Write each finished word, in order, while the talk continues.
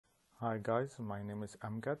Hi guys, my name is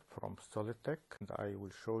Amgad from Solidtech and I will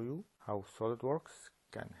show you how SolidWorks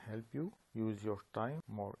can help you use your time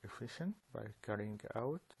more efficient by carrying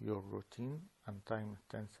out your routine and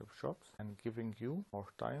time-intensive jobs and giving you more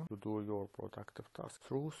time to do your productive tasks.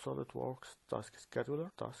 Through SolidWorks Task Scheduler,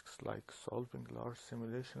 tasks like solving large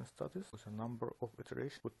simulation studies with a number of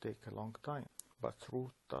iterations would take a long time. But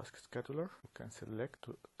through Task Scheduler, you can select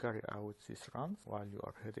to carry out these runs while you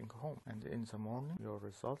are heading home, and in the morning your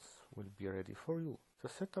results will be ready for you. The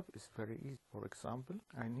setup is very easy. For example,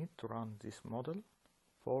 I need to run this model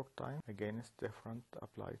 4 times against different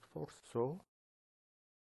applied forces. So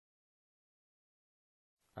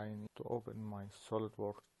I need to open my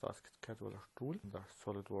SolidWorks Task Scheduler tool under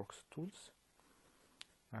SolidWorks Tools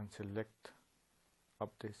and select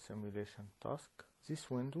Update Simulation Task. This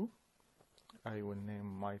window I will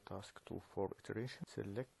name my task to 4 iterations.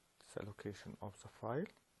 Select the location of the file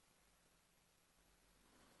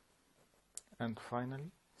and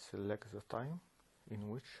finally select the time in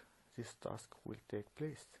which this task will take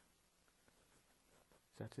place.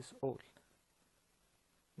 That is all.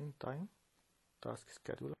 In time, Task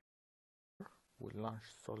Scheduler will launch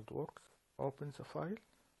SolidWorks, open the file,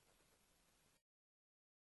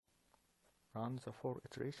 run the 4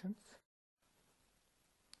 iterations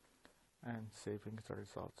and saving the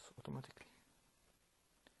results automatically,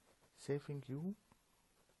 saving you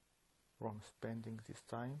from spending this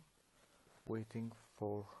time waiting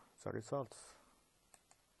for the results.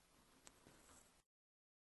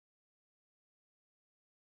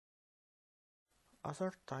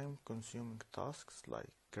 Other time-consuming tasks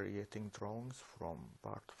like creating drawings from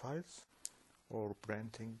part files or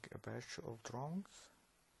printing a batch of drawings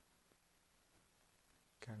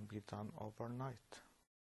can be done overnight.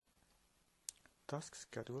 Task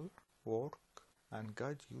Scheduler work and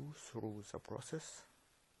guide you through the process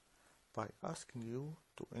by asking you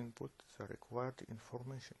to input the required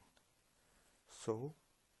information. So,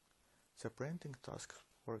 the printing task,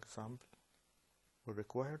 for example, will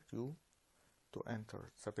require you to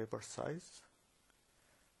enter the paper size,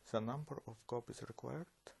 the number of copies required,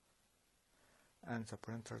 and the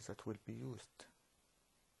printer that will be used.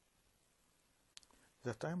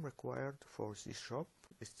 The time required for this job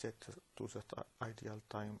is set to the ideal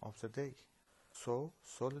time of the day. So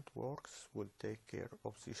SolidWorks will take care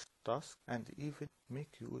of this task and even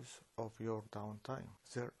make use of your downtime.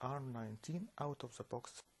 There are 19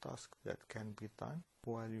 out-of-the-box tasks that can be done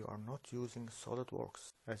while you are not using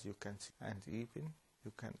SolidWorks, as you can see, and even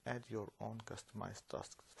you can add your own customized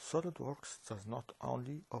tasks. SolidWorks does not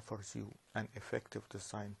only offer you an effective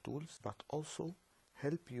design tools, but also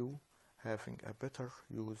help you having a better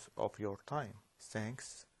use of your time.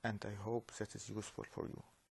 Thanks, and I hope that is useful for you.